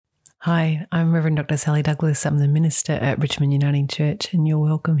Hi, I'm Reverend Dr. Sally Douglas. I'm the minister at Richmond Uniting Church, and you're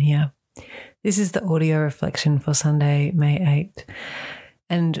welcome here. This is the audio reflection for Sunday, May 8th.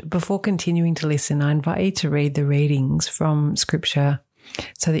 And before continuing to listen, I invite you to read the readings from Scripture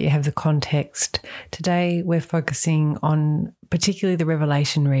so that you have the context. Today, we're focusing on particularly the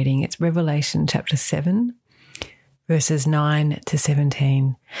Revelation reading. It's Revelation chapter 7, verses 9 to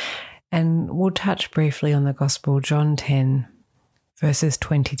 17. And we'll touch briefly on the Gospel, John 10, verses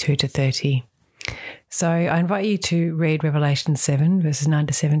 22 to 30. So I invite you to read Revelation 7, verses 9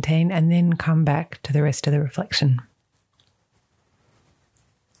 to 17, and then come back to the rest of the reflection.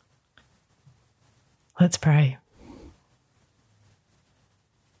 Let's pray.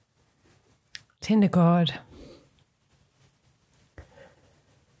 Tender God,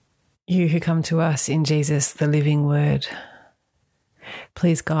 you who come to us in Jesus, the living Word,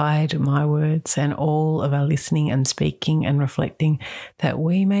 please guide my words and all of our listening and speaking and reflecting, that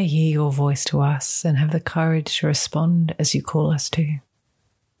we may hear your voice to us and have the courage to respond as you call us to.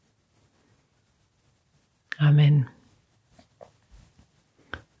 Amen.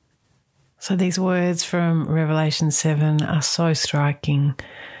 So these words from Revelation 7 are so striking,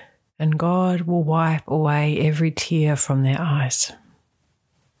 and God will wipe away every tear from their eyes.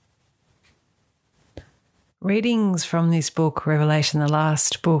 Readings from this book, Revelation, the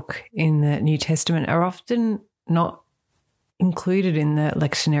last book in the New Testament, are often not included in the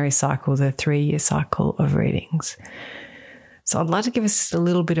lectionary cycle, the 3-year cycle of readings. So I'd like to give us a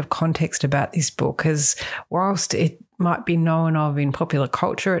little bit of context about this book, because whilst it might be known of in popular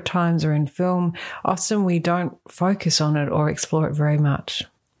culture at times or in film, often we don't focus on it or explore it very much.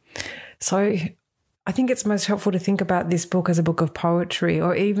 So I think it's most helpful to think about this book as a book of poetry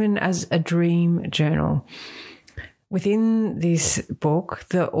or even as a dream journal. Within this book,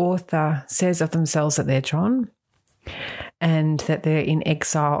 the author says of themselves that they're John and that they're in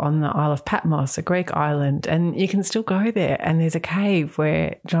exile on the Isle of Patmos, a Greek island, and you can still go there, and there's a cave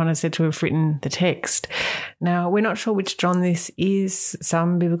where John is said to have written the text. Now, we're not sure which John this is.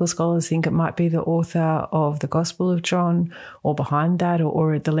 Some biblical scholars think it might be the author of the Gospel of John or behind that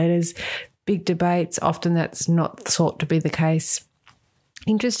or the letters. Big debates. Often that's not thought to be the case.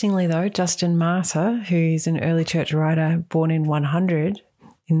 Interestingly, though, Justin Martyr, who's an early church writer born in 100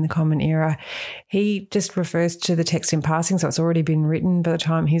 in the Common Era, he just refers to the text in passing, so it's already been written by the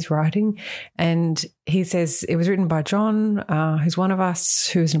time he's writing. And he says it was written by John, who's one of us,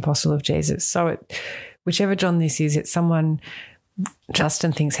 who's an apostle of Jesus. So whichever John this is, it's someone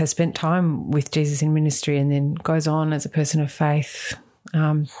Justin thinks has spent time with Jesus in ministry and then goes on as a person of faith,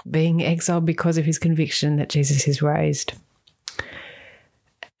 being exiled because of his conviction that Jesus is raised.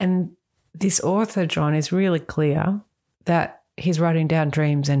 And this author, John, is really clear that he's writing down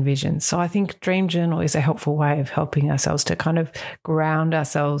dreams and visions. So I think dream journal is a helpful way of helping ourselves to kind of ground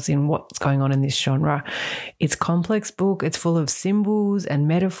ourselves in what's going on in this genre. It's a complex book. It's full of symbols and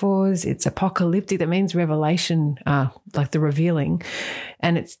metaphors. It's apocalyptic. That means revelation, like the revealing.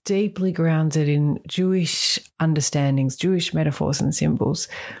 And it's deeply grounded in Jewish understandings, Jewish metaphors and symbols.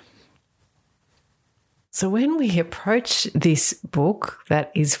 So when we approach this book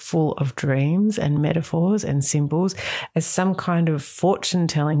that is full of dreams and metaphors and symbols as some kind of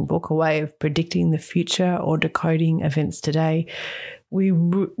fortune-telling book, a way of predicting the future or decoding events today,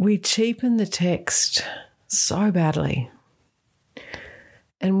 we cheapen the text so badly.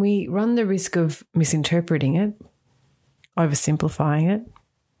 And we run the risk of misinterpreting it, oversimplifying it,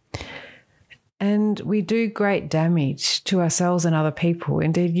 and we do great damage to ourselves and other people.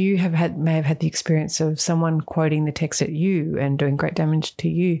 Indeed, you may have had the experience of someone quoting the text at you and doing great damage to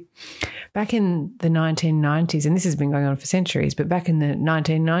you. Back in the 1990s, and this has been going on for centuries, but back in the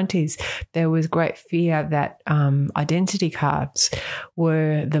 1990s, there was great fear that identity cards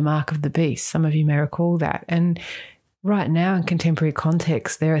were the mark of the beast. Some of you may recall that. And right now, in contemporary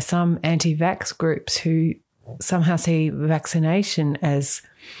context, there are some anti-vax groups who somehow see vaccination as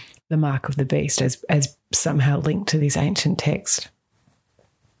the mark of the beast, as somehow linked to this ancient text.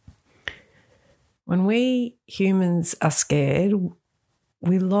 When we humans are scared,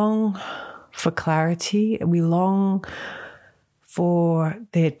 we long for clarity. We long for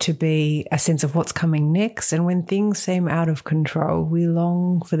there to be a sense of what's coming next. And when things seem out of control, we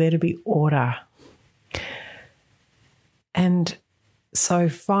long for there to be order. And so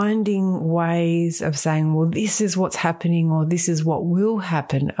finding ways of saying, well, this is what's happening or this is what will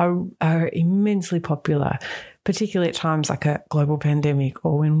happen are immensely popular, particularly at times like a global pandemic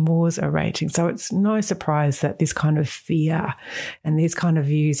or when wars are raging. So it's no surprise that this kind of fear and these kind of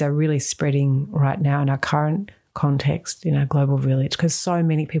views are really spreading right now in our current context, in our global village, because so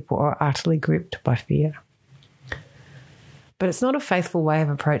many people are utterly gripped by fear. But it's not a faithful way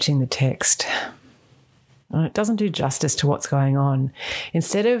of approaching the text. And it doesn't do justice to what's going on.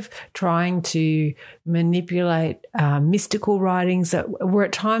 Instead of trying to manipulate mystical writings that were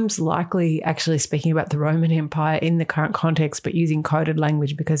at times likely actually speaking about the Roman Empire in the current context, but using coded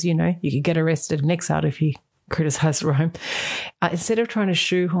language because, you could get arrested and exiled if you criticise Rome. Instead of trying to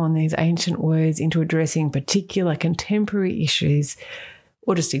shoehorn these ancient words into addressing particular contemporary issues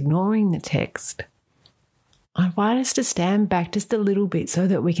or just ignoring the text, I invite us to stand back just a little bit so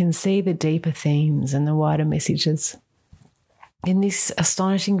that we can see the deeper themes and the wider messages. In this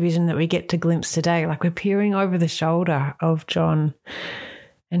astonishing vision that we get to glimpse today, like we're peering over the shoulder of John,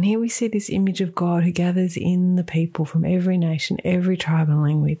 and here we see this image of God who gathers in the people from every nation, every tribe and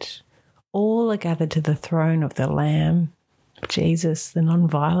language. All are gathered to the throne of the Lamb, Jesus, the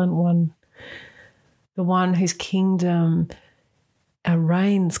non-violent one, the one whose kingdom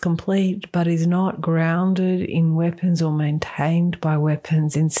reigns complete but is not grounded in weapons or maintained by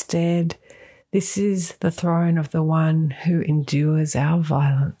weapons. Instead, this is the throne of the one who endures our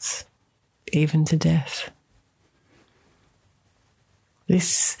violence, even to death.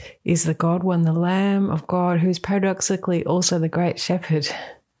 This is the God one, the Lamb of God, who is paradoxically also the great shepherd,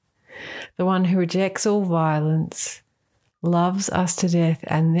 the one who rejects all violence, loves us to death,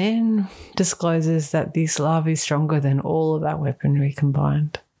 and then discloses that this love is stronger than all of our weaponry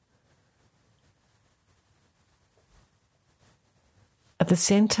combined. At the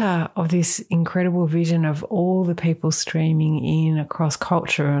centre of this incredible vision of all the people streaming in across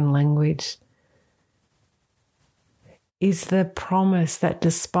culture and language is the promise that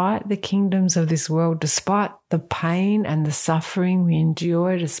despite the kingdoms of this world, despite the pain and the suffering we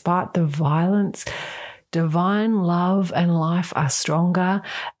endure, despite the violence, divine love and life are stronger,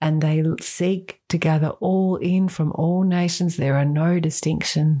 and they seek to gather all in from all nations. There are no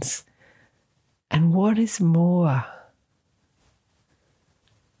distinctions. And what is more,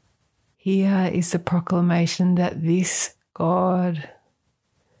 here is the proclamation that this God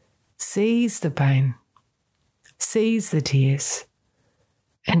sees the pain, sees the tears,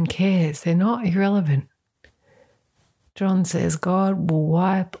 and cares. They're not irrelevant. John says God will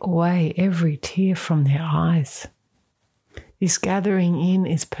wipe away every tear from their eyes. This gathering in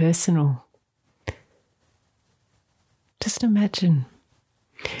is personal. Just imagine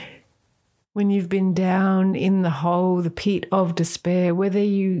when you've been down in the hole, the pit of despair, whether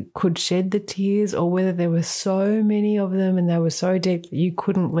you could shed the tears or whether there were so many of them and they were so deep that you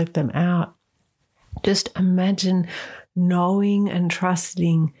couldn't let them out. Just imagine knowing and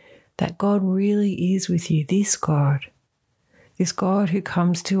trusting that God really is with you, this God who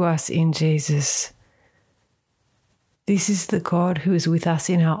comes to us in Jesus. This is the God who is with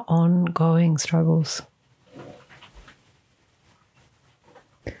us in our ongoing struggles.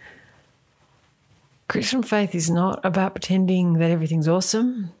 Christian faith is not about pretending that everything's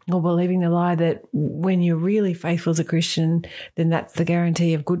awesome or believing the lie that when you're really faithful as a Christian, then that's the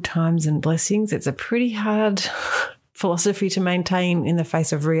guarantee of good times and blessings. It's a pretty hard philosophy to maintain in the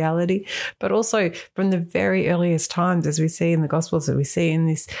face of reality, but also from the very earliest times, as we see in the Gospels, that we see in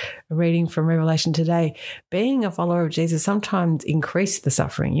this reading from Revelation today, being a follower of Jesus sometimes increased the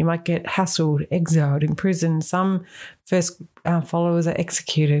suffering. You might get hassled, exiled, imprisoned. Some first followers are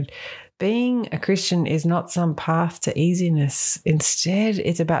executed. Being a Christian is not some path to easiness. Instead,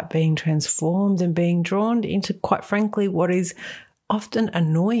 it's about being transformed and being drawn into, quite frankly, what is often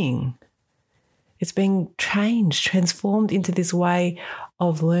annoying. It's being changed, transformed into this way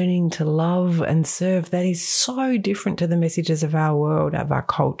of learning to love and serve that is so different to the messages of our world, of our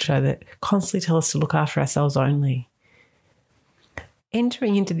culture, that constantly tell us to look after ourselves only.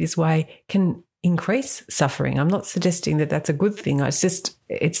 Entering into this way can increase suffering. I'm not suggesting that that's a good thing.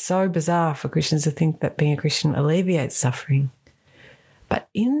 It's so bizarre for Christians to think that being a Christian alleviates suffering. But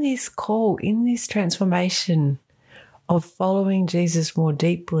in this call, in this transformation of following Jesus more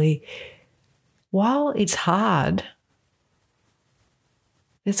deeply, while it's hard,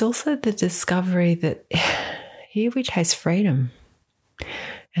 there's also the discovery that here we chase freedom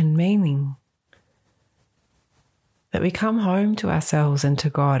and meaning, that we come home to ourselves and to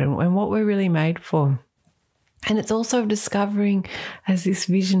God and what we're really made for. And it's also discovering, as this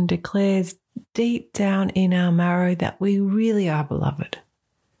vision declares, deep down in our marrow that we really are beloved.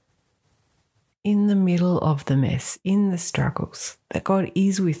 In the middle of the mess, in the struggles, that God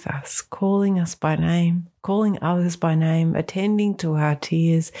is with us, calling us by name, calling others by name, attending to our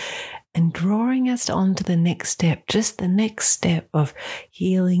tears, and drawing us on to the next step, just the next step of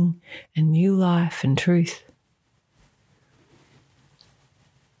healing and new life and truth.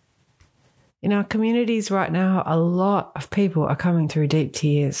 In our communities right now, a lot of people are coming through deep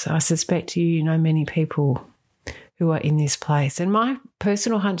tears. I suspect you know many people who are in this place. And my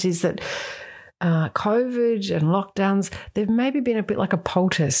personal hunch is that COVID and lockdowns, they've maybe been a bit like a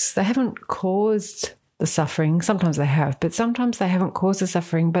poultice. They haven't caused the suffering. Sometimes they have, but sometimes they haven't caused the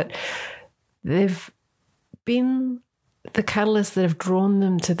suffering, but they've been the catalysts that have drawn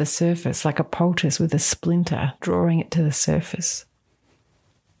them to the surface, like a poultice with a splinter drawing it to the surface.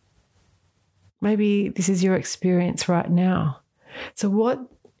 Maybe this is your experience right now. So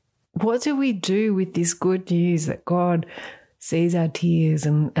what do we do with this good news that God sees our tears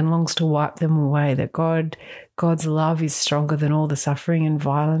and longs to wipe them away, that God's love is stronger than all the suffering and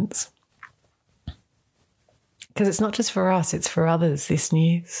violence? Because it's not just for us, it's for others, this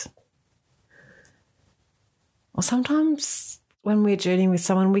news. Or sometimes when we're journeying with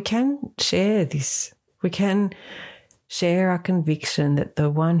someone, we can share this. We can share our conviction that the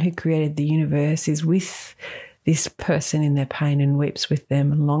one who created the universe is with this person in their pain and weeps with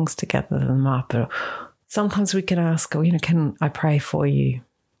them and longs to gather them up. Or sometimes we can ask, can I pray for you?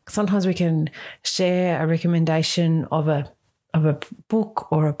 Sometimes we can share a recommendation of a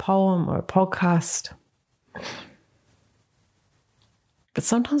book or a poem or a podcast. But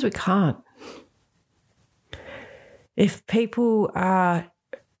sometimes we can't. If people are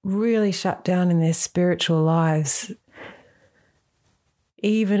really shut down in their spiritual lives,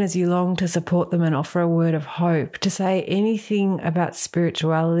 even as you long to support them and offer a word of hope, to say anything about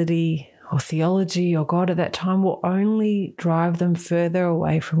spirituality or theology or God at that time will only drive them further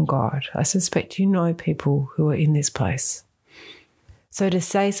away from God. I suspect you know people who are in this place. So to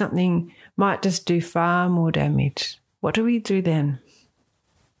say something might just do far more damage. What do we do then?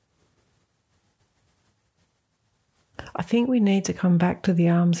 I think we need to come back to the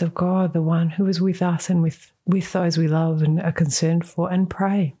arms of God, the one who is with us and with those we love and are concerned for, and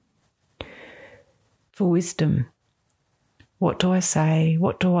pray for wisdom. What do I say?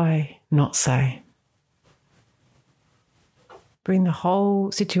 What do I not say? Bring the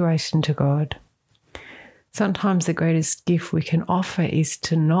whole situation to God. Sometimes the greatest gift we can offer is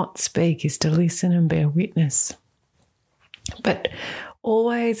to not speak, is to listen and bear witness. But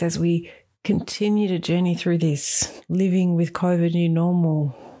always as we continue to journey through this, living with COVID new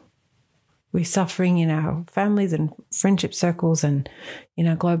normal, we're suffering in our families and friendship circles and in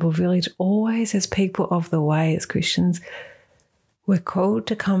our global village, always as people of the way, as Christians, we're called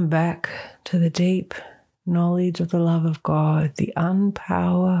to come back to the deep knowledge of the love of God, the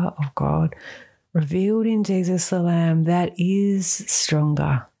unpower of God, revealed in Jesus the Lamb, that is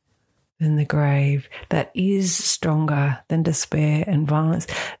stronger than the grave, that is stronger than despair and violence,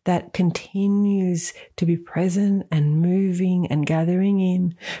 that continues to be present and moving and gathering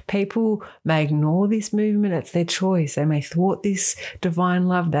in. People may ignore this movement, it's their choice. They may thwart this divine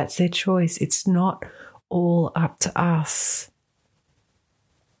love, that's their choice. It's not all up to us.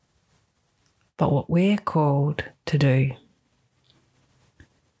 But what we're called to do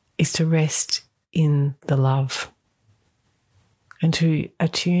is to rest in the love and to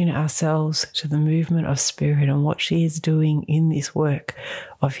attune ourselves to the movement of Spirit and what she is doing in this work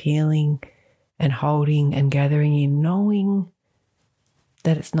of healing and holding and gathering in, knowing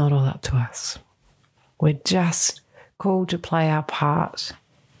that it's not all up to us. We're just called to play our part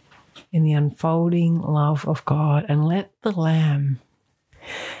in the unfolding love of God and let the Lamb,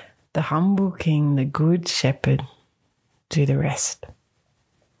 the humble King, the Good Shepherd, do the rest.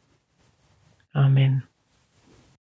 Amen.